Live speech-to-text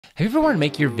Have you ever wanted to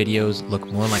make your videos look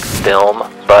more like film,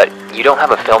 but you don't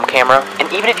have a film camera?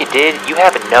 And even if you did, you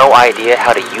have no idea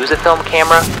how to use a film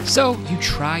camera? So you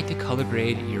try to color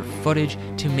grade your footage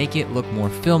to make it look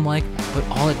more film-like, but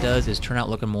all it does is turn out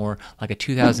looking more like a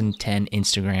 2010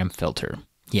 Instagram filter.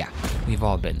 Yeah, we've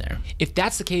all been there. If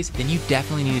that's the case, then you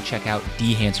definitely need to check out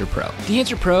Dehancer Pro.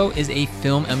 Dehancer Pro is a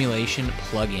film emulation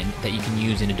plugin that you can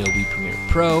use in Adobe Premiere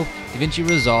Pro, DaVinci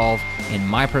Resolve, and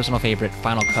my personal favorite,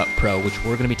 Final Cut Pro, which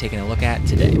we're gonna be taking a look at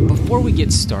today. Before we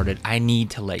get started, I need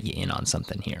to let you in on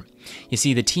something here. You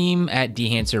see, the team at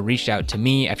Dehancer reached out to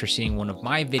me after seeing one of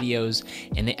my videos,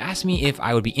 and they asked me if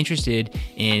I would be interested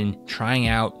in trying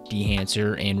out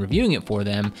Dehancer and reviewing it for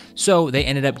them, so they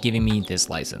ended up giving me this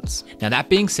license. Now, that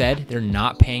being said, they're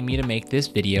not paying me to make this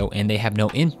video, and they have no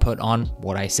input on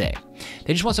what I say.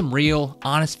 They just want some real,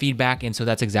 honest feedback, and so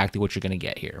that's exactly what you're gonna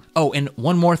get here. Oh, and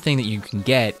one more thing that you can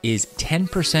get is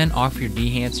 10% off your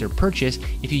Dehancer purchase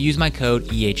if you use my code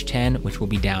EH10, which will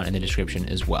be down in the description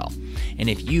as well. And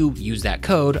if you use that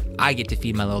code, I get to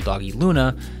feed my little doggy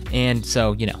Luna, and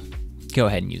so, you know, go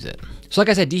ahead and use it. So like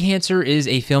I said, Dehancer is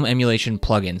a film emulation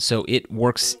plugin, so it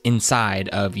works inside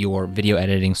of your video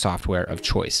editing software of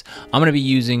choice. I'm gonna be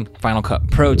using Final Cut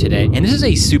Pro today, and this is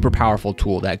a super powerful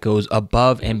tool that goes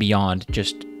above and beyond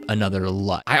just another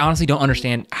LUT. I honestly don't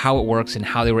understand how it works and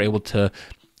how they were able to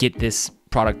get this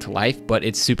product to life, but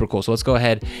it's super cool. So let's go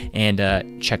ahead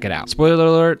and check it out. Spoiler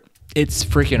alert, it's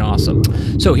freaking awesome.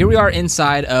 So here we are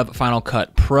inside of Final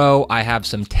Cut Pro. I have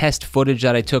some test footage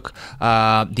that I took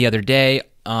the other day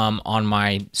on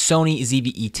my Sony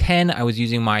ZV-E10. I was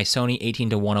using my Sony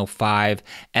 18-105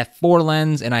 f4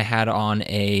 lens, and I had on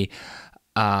a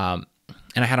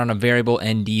variable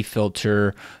ND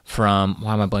filter from,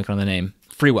 why am I blanking on the name?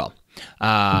 Freewell.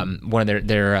 One of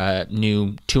their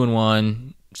new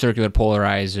 2-in-1 circular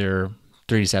polarizer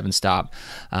 3:7 stop.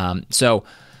 So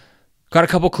got a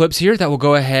couple clips here that we'll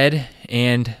go ahead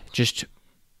and just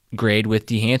grade with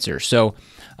Dehancer. So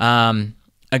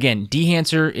again,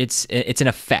 Dehancer, it's an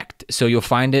effect. So you'll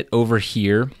find it over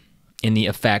here in the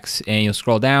effects, and you'll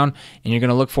scroll down and you're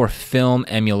gonna look for film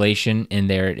emulation, and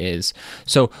there it is.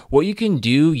 So what you can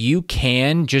do, you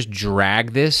can just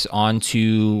drag this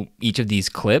onto each of these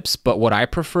clips, but what I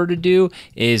prefer to do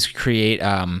is create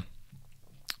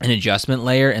an adjustment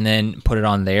layer and then put it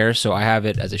on there. So I have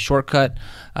it as a shortcut,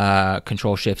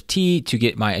 Control-Shift-T to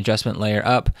get my adjustment layer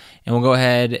up, and we'll go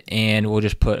ahead and we'll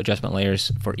just put adjustment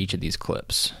layers for each of these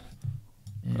clips.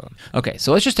 Okay,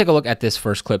 so let's just take a look at this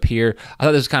first clip here. I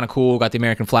thought this was kind of cool. Got the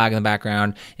American flag in the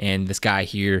background, and this guy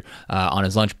here on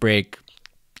his lunch break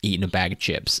eating a bag of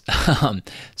chips.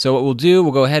 So what we'll do,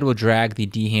 we'll go ahead, we'll drag the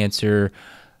Dehancer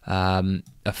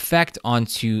effect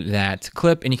onto that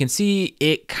clip, and you can see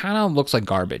it kind of looks like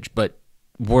garbage, but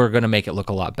we're gonna make it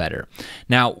look a lot better.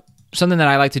 Now, something that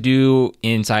I like to do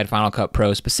inside Final Cut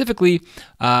Pro specifically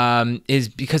is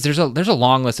because there's a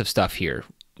long list of stuff here.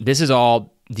 This is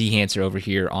all Dehancer over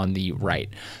here on the right,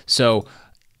 so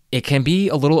it can be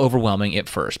a little overwhelming at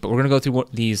first, but we're gonna go through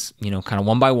these, you know, kind of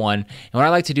one by one. And what I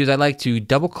like to do is I like to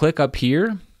double click up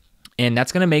here, and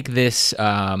that's gonna make this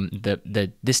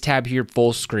this tab here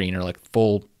full screen, or like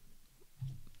full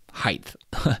height.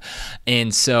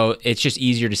 And so it's just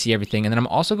easier to see everything. And then I'm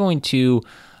also going to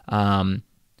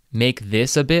make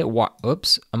this a bit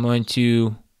I'm going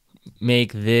to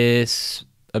make this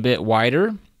a bit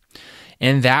wider.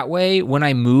 And that way, when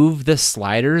I move the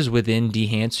sliders within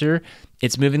Dehancer,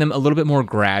 it's moving them a little bit more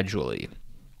gradually.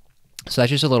 So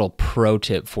that's just a little pro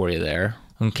tip for you there.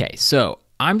 Okay, so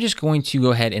I'm just going to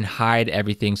go ahead and hide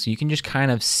everything so you can just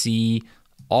kind of see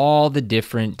all the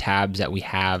different tabs that we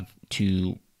have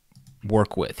to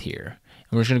work with here.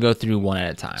 And we're just gonna go through one at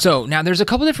a time. So now there's a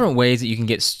couple different ways that you can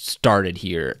get started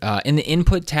here. In the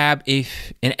input tab,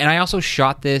 and I also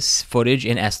shot this footage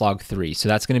in S-Log3, so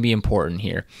that's gonna be important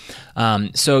here.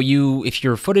 So if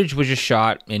your footage was just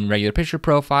shot in regular picture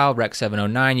profile, Rec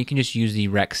 709, you can just use the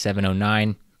Rec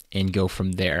 709 and go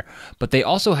from there. But they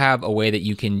also have a way that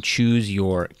you can choose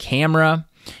your camera.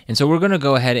 And so we're gonna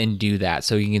go ahead and do that.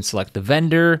 So you can select the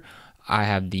vendor. I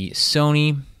have the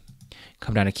Sony,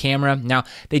 come down to camera. Now,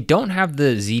 they don't have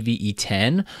the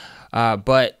ZV-E10,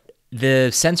 but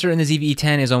the sensor in the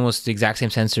ZV-E10 is almost the exact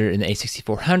same sensor in the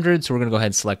A6400, so we're gonna go ahead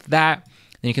and select that.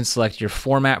 Then you can select your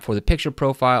format for the picture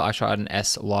profile. I shot an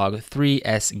S-Log3,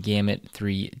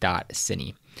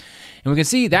 S-Gamut3.Cine. And we can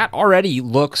see that already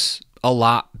looks a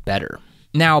lot better.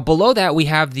 Now, below that, we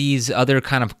have these other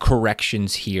kind of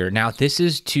corrections here. Now, this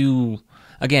is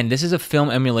this is a film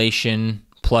emulation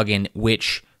plugin,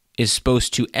 which is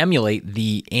supposed to emulate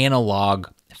the analog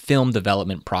film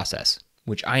development process.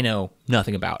 which I know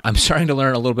nothing about. I'm starting to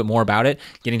learn a little bit more about it,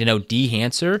 getting to know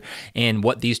Dehancer and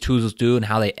what these tools do and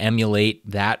how they emulate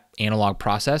that analog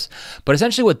process. But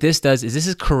essentially what this does is this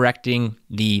is correcting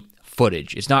the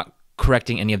footage. It's not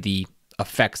correcting any of the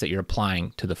effects that you're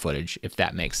applying to the footage, if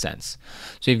that makes sense.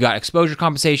 So you've got exposure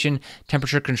compensation,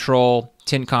 temperature control,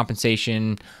 tint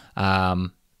compensation, and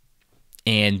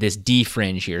this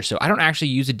defringe here. So I don't actually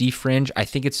use a defringe. I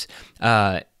think it's,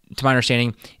 to my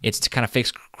understanding, it's to kind of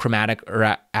fix chromatic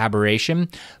or aberration,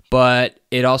 but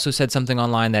it also said something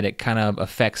online that it kind of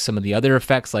affects some of the other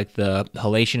effects like the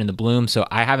halation and the bloom, so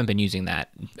I haven't been using that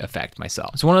effect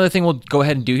myself. So one other thing we'll go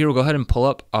ahead and do here, we'll go ahead and pull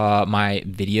up my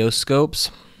video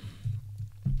scopes.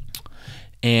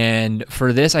 And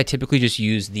for this, I typically just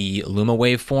use the Luma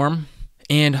waveform.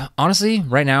 And honestly,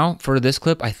 right now, for this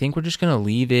clip, I think we're just gonna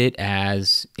leave it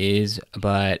as is,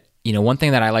 but you know, one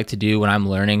thing that I like to do when I'm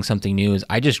learning something new is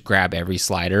I just grab every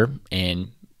slider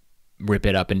and rip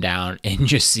it up and down and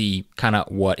just see kind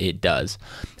of what it does.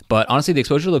 But honestly, the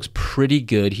exposure looks pretty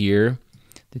good here.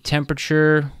 The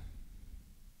temperature,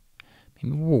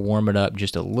 maybe we'll warm it up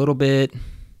just a little bit.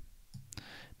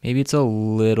 Maybe it's a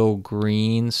little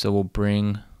green, so we'll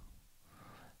bring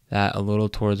that a little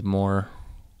towards more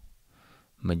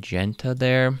magenta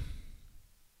there.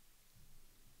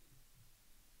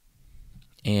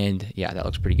 And yeah, that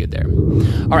looks pretty good there.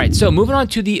 All right, so moving on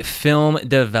to the film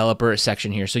developer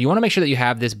section here. So you wanna make sure that you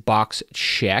have this box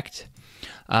checked.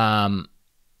 And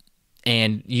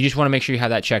you just wanna make sure you have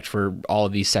that checked for all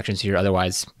of these sections here,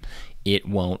 otherwise it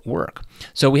won't work.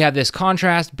 So we have this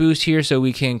contrast boost here, so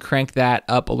we can crank that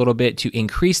up a little bit to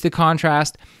increase the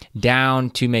contrast, down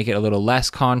to make it a little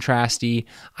less contrasty.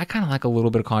 I kind of like a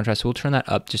little bit of contrast, so we'll turn that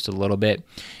up just a little bit.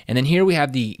 And then here we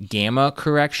have the gamma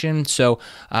correction. So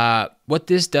what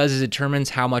this does is it determines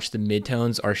how much the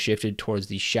midtones are shifted towards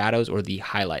the shadows or the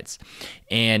highlights.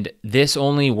 And this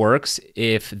only works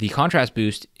if the contrast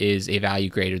boost is a value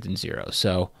greater than 0.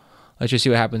 So let's just see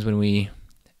what happens when we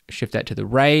shift that to the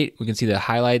right. We can see the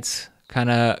highlights kind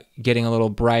of getting a little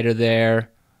brighter there.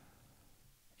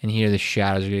 And here the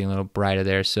shadows are getting a little brighter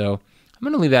there. So I'm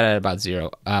going to leave that at about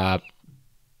 0.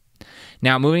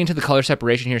 Now moving into the color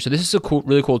separation here. So this is a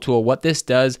really cool tool. What this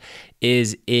does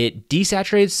is it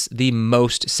desaturates the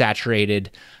most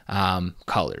saturated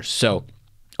colors. So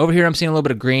over here I'm seeing a little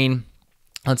bit of green.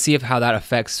 Let's see how that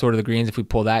affects sort of the greens if we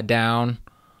pull that down.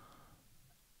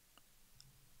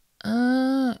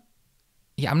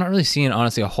 Yeah, I'm not really seeing,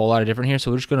 honestly, a whole lot of different here,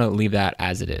 so we're just gonna leave that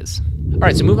as it is. All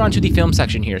right, so moving on to the film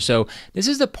section here. So this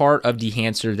is the part of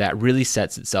Dehancer that really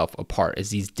sets itself apart, is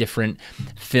these different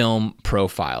film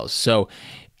profiles. So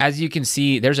as you can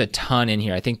see, there's a ton in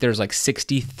here. I think there's like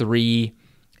 63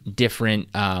 different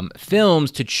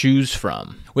films to choose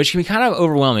from, which can be kind of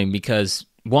overwhelming because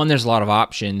 1, there's a lot of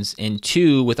options, and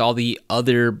 2, with all the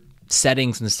other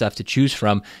settings and stuff to choose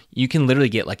from, you can literally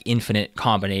get like infinite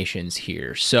combinations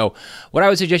here. So what I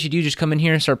would suggest you do, just come in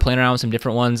here and start playing around with some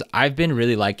different ones. I've been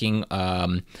really liking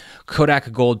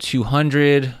Kodak Gold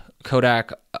 200,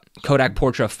 Kodak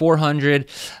Portra 400,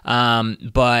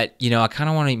 but you know, I kind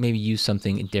of want to maybe use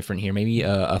something different here, maybe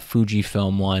a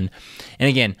Fujifilm one. And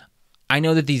again, I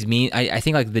know that these mean, I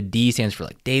think like the D stands for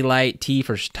like daylight, T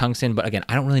for tungsten, but again,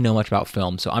 I don't really know much about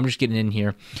film, so I'm just getting in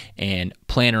here and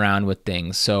playing around with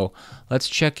things. So let's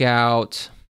check out,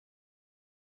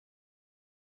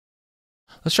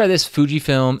 let's try this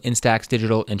Fujifilm Instax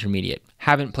Digital Intermediate.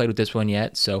 Haven't played with this one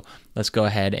yet, so let's go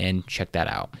ahead and check that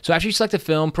out. So after you select the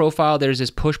film profile, there's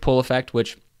this push-pull effect,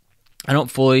 which I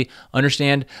don't fully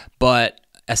understand, but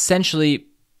essentially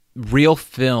real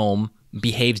film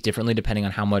behaves differently depending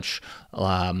on how much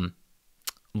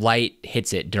light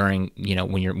hits it during, you know,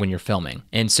 when you're filming.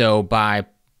 And so by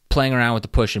playing around with the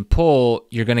push and pull,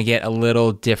 you're gonna get a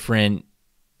little different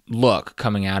look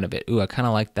coming out of it. Ooh, I kind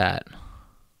of like that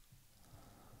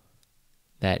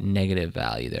negative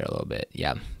value there a little bit.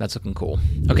 Yeah, that's looking cool.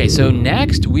 Okay, so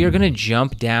next we are gonna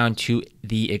jump down to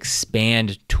the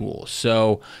expand tool.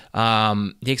 So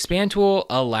the expand tool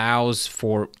allows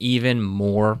for even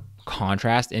more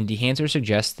contrast, and Dehancer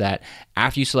suggests that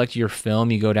after you select your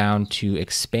film, you go down to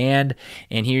expand,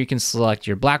 and here you can select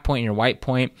your black point and your white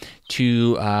point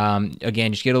to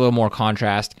again just get a little more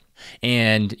contrast.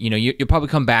 And you know, you'll probably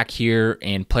come back here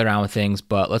and play around with things,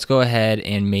 but let's go ahead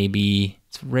and maybe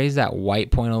let's raise that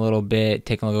white point a little bit,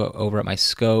 take a look over at my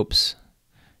scopes.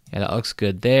 Yeah, that looks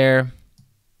good there.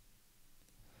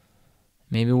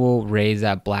 Maybe we'll raise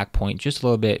that black point just a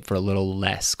little bit for a little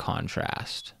less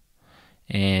contrast.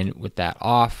 And with that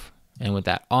off and with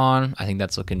that on, I think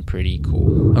that's looking pretty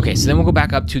cool. Okay, so then we'll go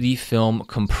back up to the film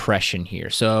compression here.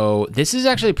 So this is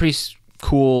actually pretty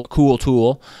cool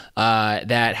tool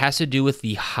that has to do with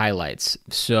the highlights.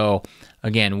 So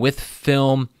again, with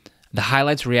film, the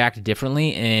highlights react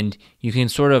differently, and you can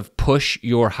sort of push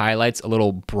your highlights a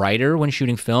little brighter when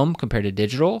shooting film compared to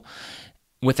digital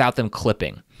without them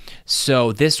clipping.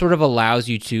 So this sort of allows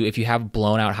you to, if you have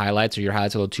blown out highlights or your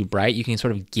highlights are a little too bright, you can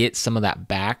sort of get some of that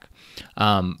back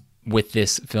with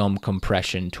this film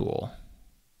compression tool.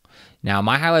 Now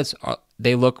my highlights,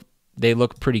 they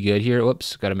look pretty good here.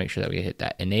 Whoops, got to make sure that we hit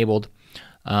that enabled.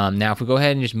 Now if we go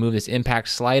ahead and just move this impact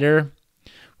slider,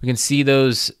 we can see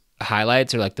those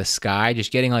highlights are like the sky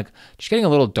just getting a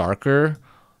little darker,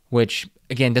 which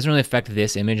again doesn't really affect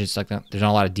this image. It's like there's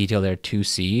not a lot of detail there to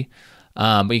see.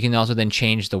 But you can also then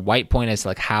change the white point as to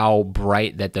like how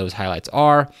bright that those highlights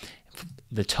are.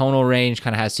 The tonal range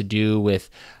kind of has to do with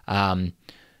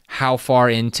how far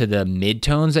into the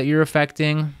midtones that you're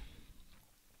affecting.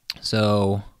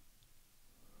 So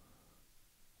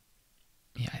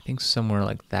yeah, I think somewhere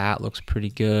like that looks pretty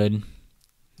good.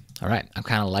 All right, I'm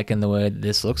kind of liking the way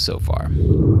this looks so far.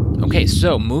 Okay,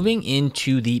 so moving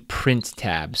into the print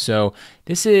tab. So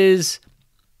this is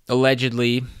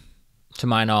allegedly, to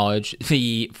my knowledge,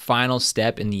 the final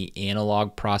step in the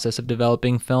analog process of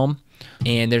developing film.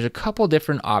 And there's a couple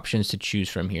different options to choose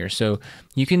from here. So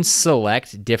you can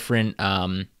select different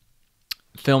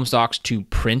film stocks to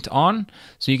print on.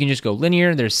 So you can just go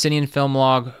linear. There's Cineon Film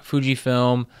Log,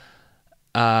 Fujifilm,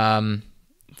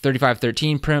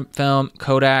 3513 print film,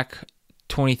 Kodak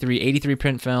 2383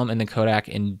 print film, and the Kodak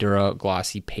Endura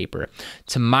glossy paper.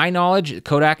 To my knowledge,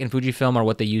 Kodak and Fujifilm are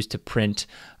what they use to print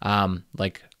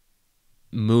like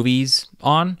movies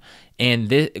on, and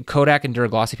this Kodak Endura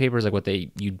glossy paper is like what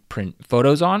you'd print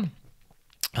photos on.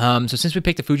 So since we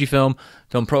picked the Fujifilm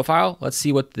film profile, let's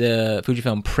see what the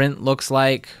Fujifilm print looks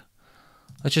like.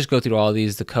 Let's just go through all of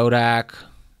these. The Kodak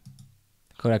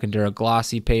Endura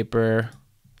glossy paper,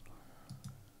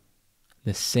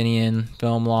 the Cineon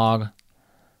Film Log.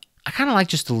 I kind of like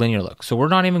just the linear look, so we're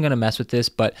not even going to mess with this,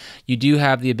 but you do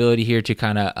have the ability here to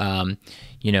kind of,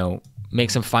 you know, make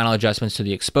some final adjustments to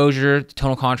the exposure, the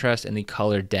tonal contrast, and the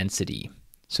color density.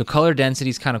 So color density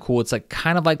is kind of cool. It's like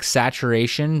kind of like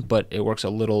saturation, but it works a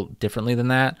little differently than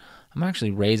that. I'm gonna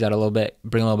actually raise that a little bit,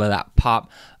 bring a little bit of that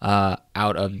pop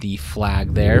out of the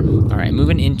flag there. All right,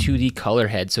 moving into the color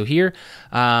head. So here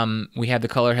we have the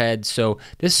color head. So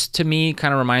this to me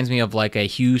kind of reminds me of like a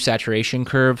hue saturation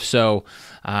curve. So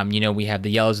you know, we have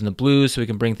the yellows and the blues, so we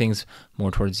can bring things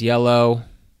more towards yellow.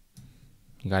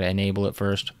 You got to enable it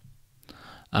first.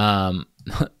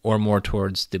 Or more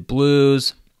towards the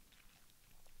blues.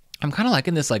 I'm kind of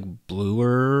liking this like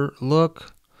bluer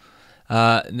look.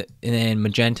 And then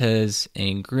magentas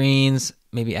and greens,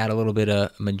 maybe add a little bit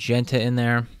of magenta in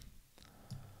there.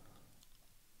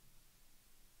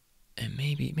 And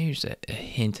maybe just a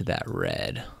hint of that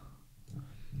red.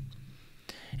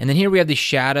 And then here we have the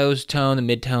shadows tone,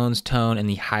 the midtones tone, and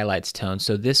the highlights tone.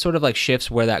 So this sort of like shifts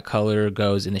where that color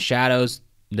goes in the shadows,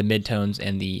 the midtones,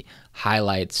 and the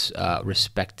highlights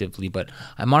respectively. But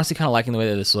I'm honestly kind of liking the way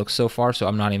that this looks so far, so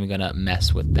I'm not even gonna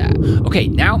mess with that. Okay,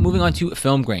 now moving on to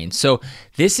film grain. So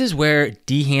this is where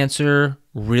Dehancer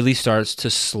really starts to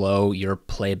slow your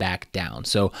playback down.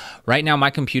 So right now my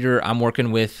computer, I'm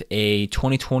working with a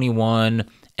 2021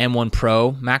 M1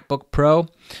 Pro MacBook Pro,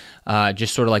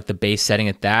 just sort of like the base setting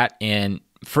at that. And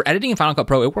for editing in Final Cut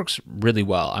Pro, it works really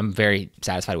well. I'm very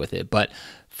satisfied with it. But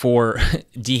for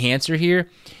Dehancer here,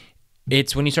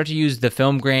 it's when you start to use the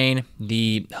film grain,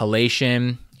 the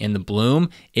halation, and the bloom,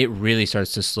 it really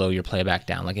starts to slow your playback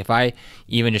down. Like if I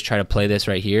even just try to play this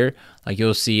right here, like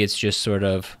you'll see it's just sort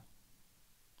of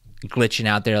glitching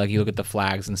out there. Like you look at the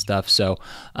flags and stuff. So,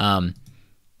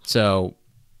 so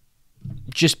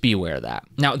just be aware of that.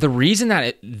 Now, the reason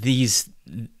that these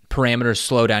parameters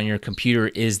slow down your computer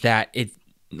is that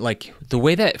like the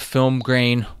way that film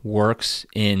grain works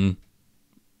in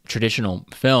traditional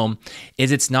film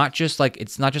is it's not just like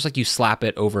you slap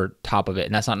it over top of it,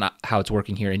 and that's not how it's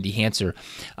working here in Dehancer.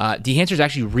 Dehancer is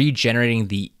actually regenerating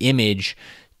the image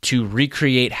to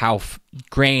recreate how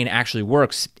grain actually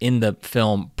works in the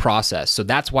film process. So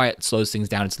that's why it slows things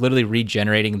down. It's literally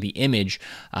regenerating the image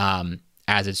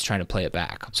as it's trying to play it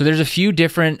back. So there's a few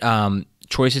different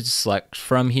choices to select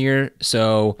from here.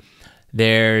 So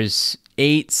there's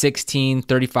 8, 16,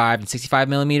 35, and 65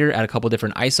 millimeter at a couple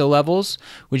different ISO levels,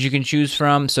 which you can choose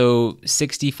from. So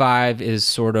 65 is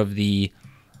sort of the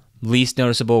least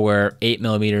noticeable, where 8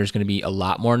 millimeter is going to be a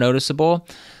lot more noticeable.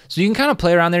 So you can kind of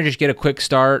play around there, just get a quick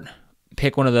start,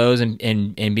 pick one of those and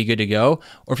be good to go.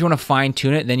 Or if you want to fine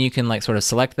tune it, then you can like sort of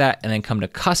select that and then come to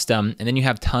custom, and then you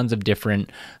have tons of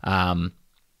different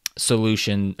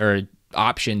solution or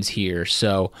options here,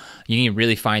 so you can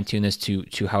really fine tune this to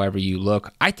however you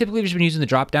look. I typically just been using the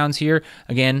drop downs here.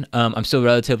 Again, I'm still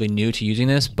relatively new to using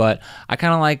this, but I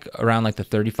kind of like around like the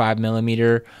 35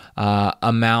 millimeter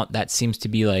amount. That seems to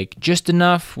be like just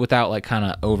enough without like kind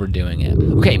of overdoing it.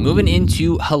 Okay, moving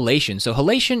into halation. So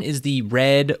halation is the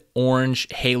red orange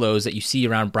halos that you see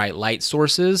around bright light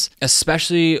sources,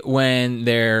 especially when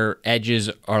their edges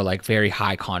are like very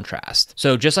high contrast.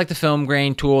 So just like the film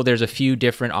grain tool, there's a few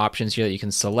different options here that you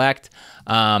can select.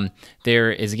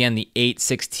 There is, again, the 8,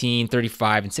 16,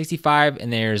 35, and 65,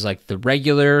 and there's like the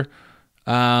regular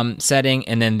setting,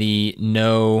 and then the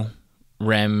no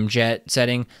remjet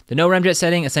setting. The no remjet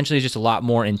setting essentially is just a lot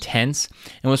more intense.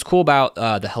 And what's cool about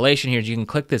the halation here is you can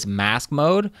click this mask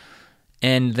mode,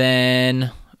 and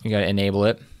then you gotta enable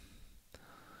it.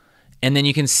 And then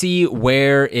you can see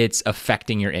where it's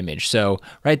affecting your image. So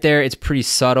right there, it's pretty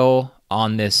subtle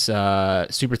on this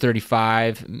Super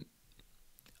 35.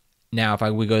 Now, if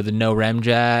we go to the no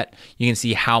remjet, you can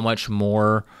see how much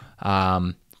more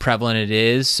prevalent it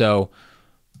is. So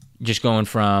just going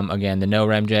from, again, the no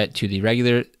remjet to the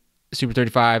regular Super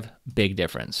 35, big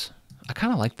difference. I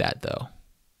kind of like that, though.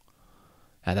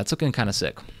 Yeah, that's looking kind of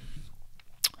sick.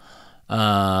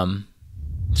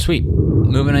 Sweet.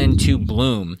 Moving into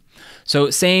bloom. So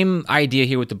same idea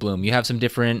here with the bloom. You have some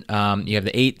different, you have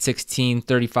the 8, 16,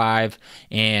 35,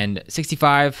 and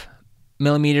 65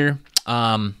 millimeter.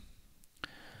 And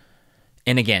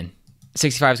again,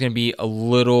 65 is going to be a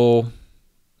little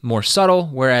more subtle,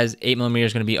 whereas 8 millimeter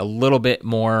is going to be a little bit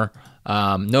more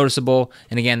noticeable.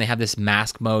 And again, they have this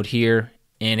mask mode here.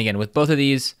 And again, with both of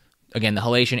these, again, the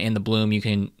halation and the bloom, you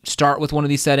can start with one of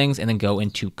these settings and then go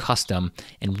into custom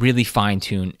and really fine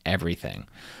tune everything.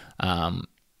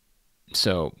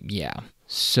 So yeah,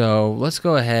 so let's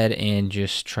go ahead and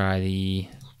just try the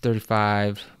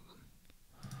 35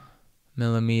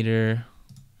 millimeter.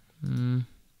 Maybe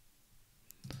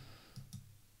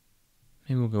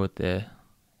we'll go with the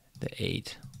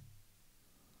 8.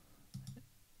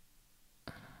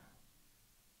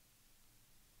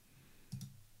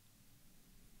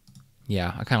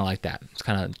 Yeah, I kind of like that. It's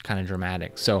kind of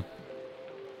dramatic. So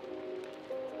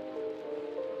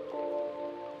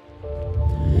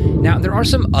now there are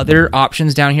some other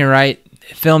options down here, right?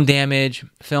 Film damage,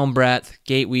 film breadth,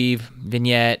 gate weave,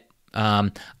 vignette.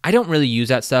 I don't really use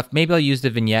that stuff. Maybe I'll use the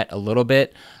vignette a little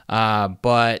bit,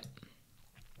 but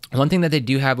one thing that they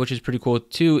do have, which is pretty cool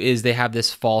too, is they have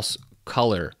this false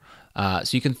color. So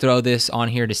you can throw this on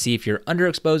here to see if you're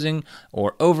underexposing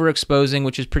or overexposing,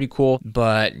 which is pretty cool.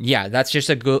 But yeah, that's just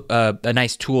a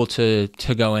nice tool to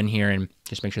go in here and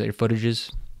just make sure that your footage is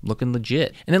looking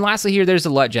legit. And then lastly here, there's a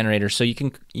LUT generator. So you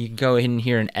can go in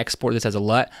here and export this as a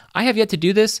LUT. I have yet to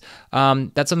do this.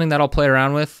 That's something that I'll play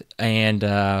around with and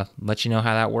let you know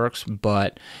how that works.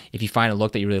 But if you find a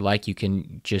look that you really like, you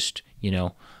can just,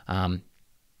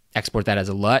 export that as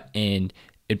a LUT, and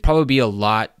it'd probably be a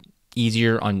lot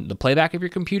easier on the playback of your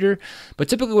computer. But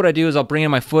typically what I do is I'll bring in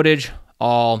my footage,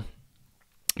 I'll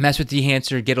mess with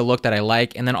Dehancer, get a look that I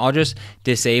like, and then I'll just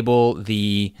disable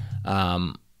the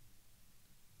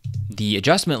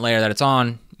adjustment layer that it's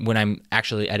on when I'm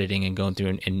actually editing and going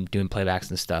through and doing playbacks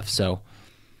and stuff. So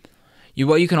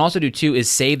what you can also do too is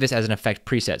save this as an effect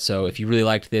preset. So if you really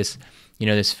liked this,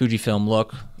 this Fujifilm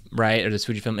look, right, or this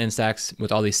Fujifilm Instax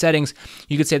with all these settings,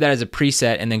 you could save that as a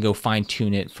preset and then go fine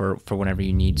tune it for whenever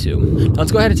you need to. Now let's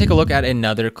go ahead and take a look at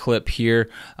another clip here.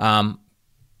 Now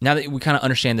that we kind of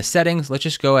understand the settings, let's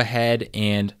just go ahead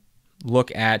and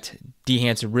look at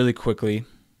Dehancer really quickly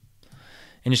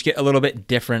and just get a little bit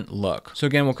different look. So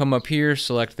again, we'll come up here,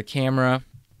 select the camera,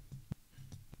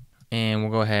 and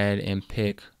we'll go ahead and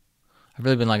pick, I've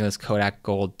really been liking this Kodak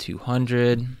Gold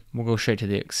 200. We'll go straight to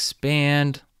the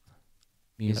expand.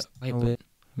 Use white bit,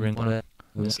 ring it,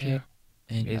 scale,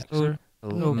 and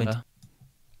illumina.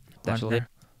 That's there.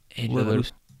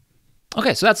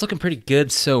 Okay, so that's looking pretty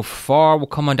good so far. We'll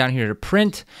come on down here to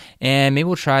print, and maybe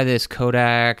we'll try this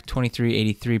Kodak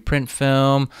 2383 print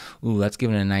film. Ooh, that's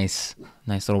giving it a nice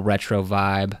little retro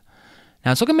vibe.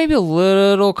 Now it's looking maybe a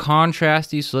little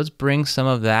contrasty, so let's bring some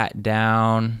of that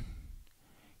down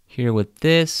here with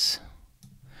this.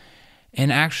 And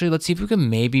actually, let's see if we can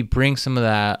maybe bring some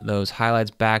of those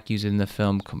highlights back using the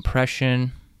film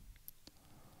compression.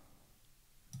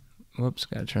 Whoops,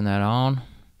 gotta turn that on.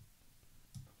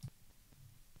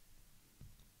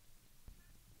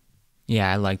 Yeah,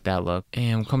 I like that look.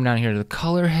 And we'll come down here to the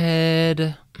color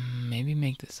head. Maybe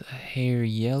make this a hair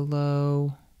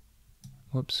yellow.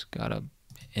 Whoops, gotta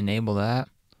enable that.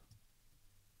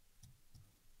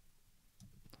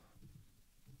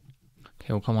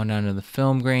 Okay, we'll come on down to the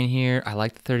film grain here. I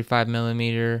like the 35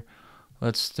 millimeter.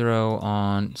 Let's throw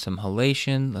on some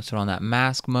halation. Let's throw on that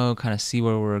mask mode, kind of see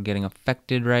where we're getting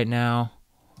affected right now.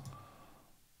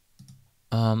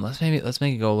 Let's make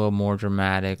it go a little more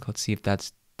dramatic. Let's see if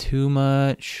that's too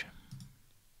much.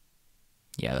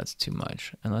 Yeah, that's too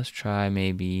much. And let's try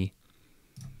maybe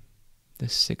the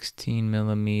 16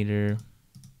 millimeter.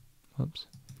 Whoops.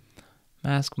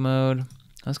 Mask mode.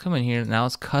 Let's come in here. Now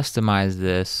let's customize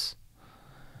this.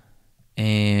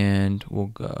 And we'll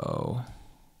go.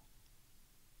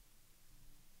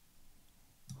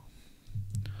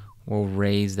 We'll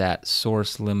raise that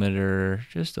source limiter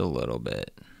just a little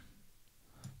bit,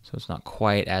 so it's not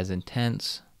quite as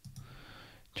intense.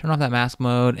 Turn off that mask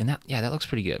mode, and that looks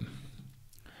pretty good.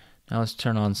 Now let's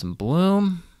turn on some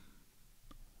bloom.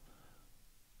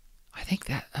 I think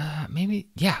that maybe,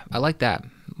 yeah, I like that.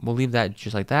 We'll leave that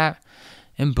just like that,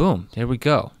 and boom, there we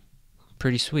go.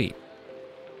 Pretty sweet.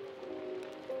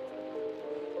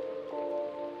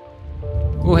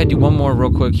 We'll go ahead and do one more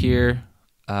real quick here.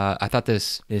 I thought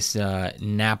this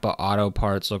Napa Auto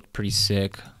parts looked pretty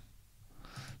sick.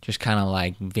 Just kind of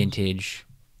like vintage,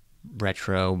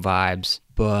 retro vibes.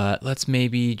 But let's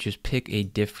maybe just pick a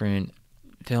different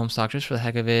film stock just for the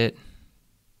heck of it.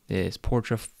 This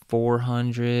Portra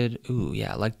 400. Ooh,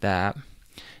 yeah, I like that.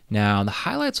 Now, the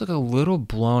highlights look a little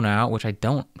blown out, which I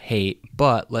don't hate.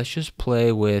 But let's just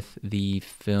play with the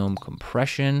film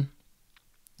compression.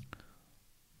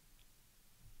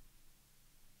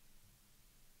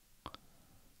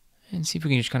 And see if we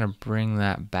can just kind of bring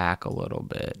that back a little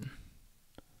bit.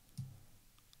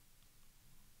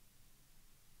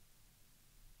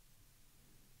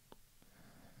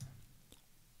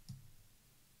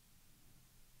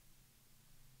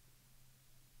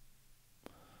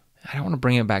 I don't want to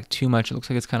bring it back too much. It looks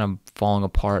like it's kind of falling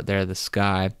apart there, the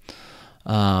sky.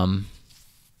 Let's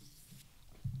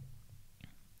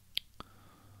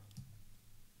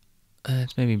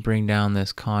maybe bring down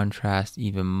this contrast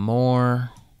even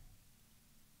more.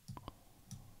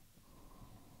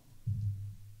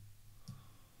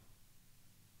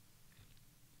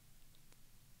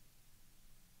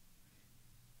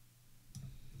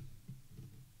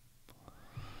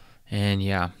 And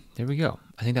yeah, there we go.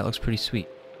 I think that looks pretty sweet.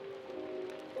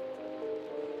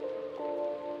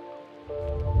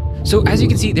 So as you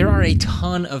can see, there are a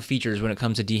ton of features when it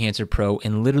comes to Dehancer Pro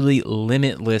and literally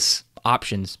limitless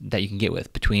options that you can get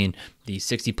with between the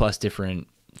 60 plus different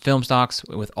film stocks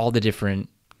with all the different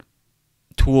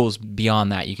tools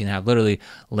beyond that. You can have literally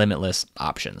limitless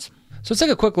options. So let's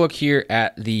take a quick look here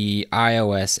at the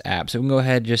iOS app. So we can go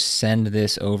ahead and just send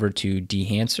this over to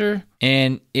Dehancer,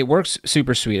 and it works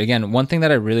super sweet. Again, one thing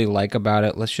that I really like about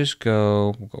it, let's just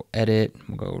go, we'll go edit,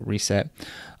 we'll go reset.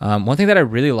 One thing that I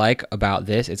really like about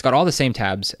this, it's got all the same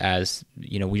tabs as,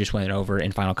 you know, we just went over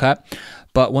in Final Cut.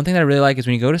 But one thing that I really like is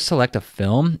when you go to select a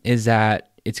film is that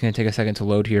it's going to take a second to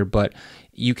load here, but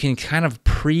you can kind of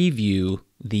preview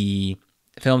the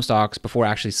film stocks before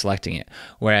actually selecting it.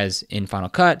 Whereas in Final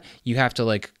Cut, you have to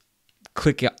like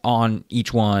click on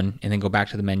each one and then go back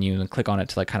to the menu and click on it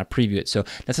to like kind of preview it. So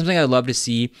that's something I'd love to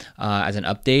see as an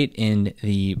update in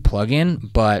the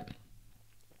plugin. But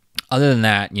other than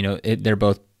that, you know, they're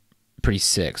both pretty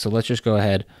sick. So let's just go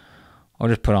ahead. I'll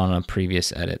just put on a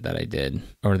previous edit that I did,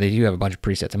 or they do have a bunch of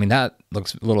presets. I mean, that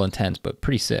looks a little intense, but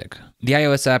pretty sick. The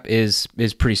iOS app is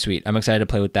pretty sweet. I'm excited to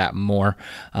play with that more.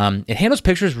 It handles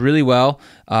pictures really well,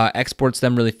 exports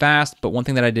them really fast. But one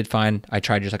thing that I did find, I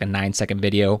tried just like a 9-second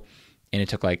video, and it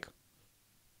took like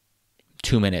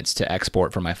 2 minutes to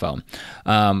export from my phone.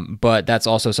 But that's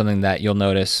also something that you'll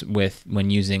notice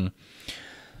when using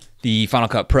the Final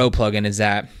Cut Pro plugin is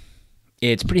that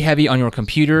it's pretty heavy on your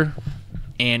computer.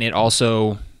 And it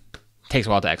also takes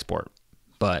a while to export,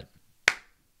 but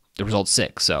the result's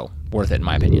sick, so worth it in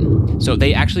my opinion. So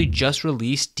they actually just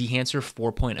released Dehancer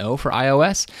 4.0 for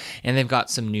iOS, and they've got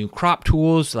some new crop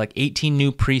tools, like 18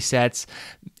 new presets,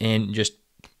 and just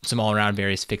some all-around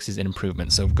various fixes and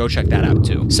improvements. So go check that out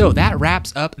too. So that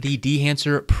wraps up the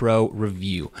Dehancer Pro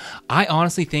review. I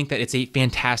honestly think that it's a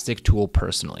fantastic tool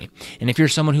personally. And if you're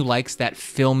someone who likes that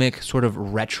filmic sort of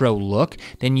retro look,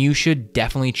 then you should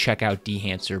definitely check out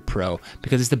Dehancer Pro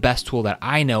because it's the best tool that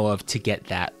I know of to get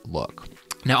that look.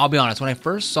 Now, I'll be honest, when I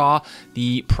first saw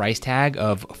the price tag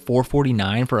of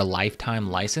 $449 for a lifetime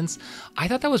license, I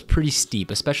thought that was pretty steep,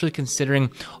 especially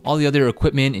considering all the other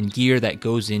equipment and gear that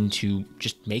goes into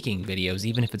just making videos,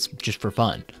 even if it's just for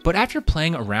fun. But after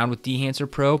playing around with Dehancer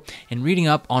Pro and reading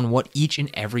up on what each and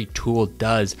every tool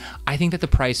does, I think that the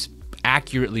price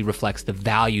accurately reflects the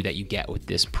value that you get with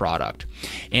this product.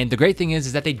 And the great thing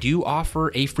is that they do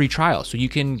offer a free trial. So you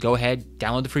can go ahead,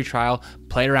 download the free trial,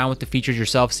 play around with the features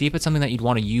yourself, see if it's something that you'd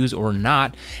want to use or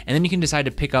not, and then you can decide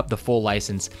to pick up the full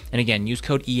license. And again, use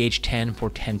code EH10 for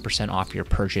 10% off your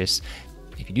purchase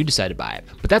if you do decide to buy it.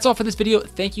 But that's all for this video.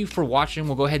 Thank you for watching.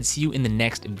 We'll go ahead and see you in the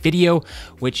next video,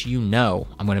 which you know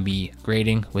I'm going to be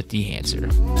grading with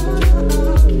Dehancer.